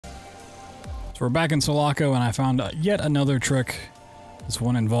So we're back in Selaco, and I found yet another trick. This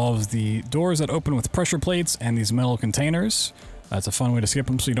one involves the doors that open with pressure plates and these metal containers. That's a fun way to skip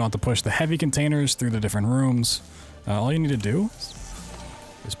them so you don't have to push the heavy containers through the different rooms. All you need to do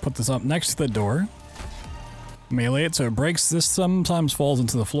is put this up next to the door. Melee it so it breaks. This sometimes falls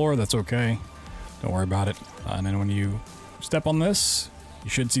into the floor. That's okay. Don't worry about it. And then when you step on this,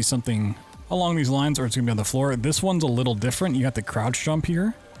 you should see something along these lines, or it's going to be on the floor. This one's a little different. You have to crouch jump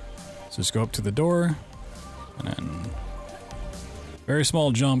here. So just go up to the door, and then very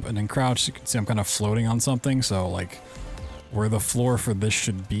small jump, and then crouch. You can see I'm kind of floating on something, so like where the floor for this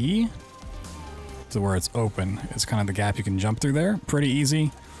should be to where it's open is kind of the gap you can jump through there. Pretty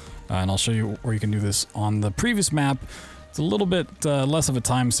easy. And I'll show you where you can do this on the previous map. It's a little bit less of a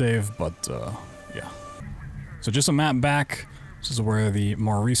time save, but yeah. So just a map back. This is where the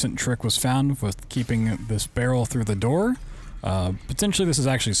more recent trick was found with keeping this barrel through the door. Potentially this is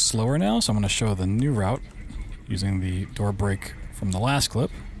actually slower now, so I'm going to show the new route using the door break from the last clip.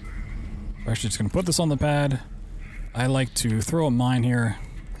 We're actually just going to put this on the pad. I like to throw a mine here.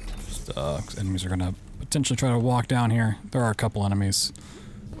 Just, 'cause enemies are going to potentially try to walk down here. There are a couple enemies.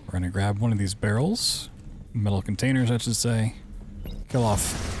 We're going to grab one of these barrels. Metal containers, I should say. Kill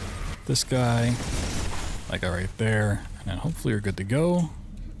off this guy. That guy right there. And hopefully you're good to go.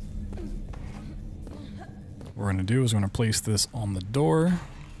 What we're going to do is we're going to place this on the door.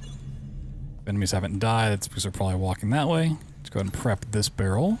 If enemies haven't died, it's because they're probably walking that way. Let's go ahead and prep this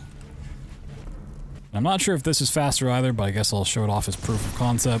barrel. And I'm not sure if this is faster either, but I guess I'll show it off as proof of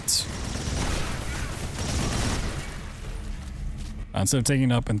concept. Instead of taking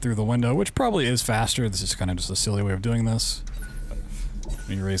it up and through the window, which probably is faster, this is kind of just a silly way of doing this.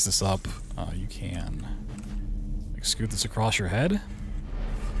 When you raise this up, you can like, scoot this across your head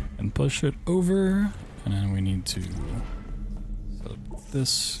and push it over. And then we need to set up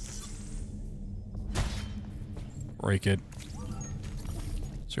this, break it.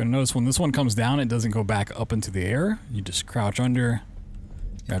 So you're gonna notice when this one comes down, it doesn't go back up into the air. You just crouch under,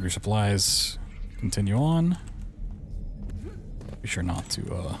 grab your supplies, continue on. Be sure not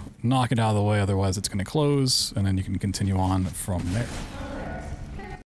to knock it out of the way, otherwise it's gonna close, and then you can continue on from there.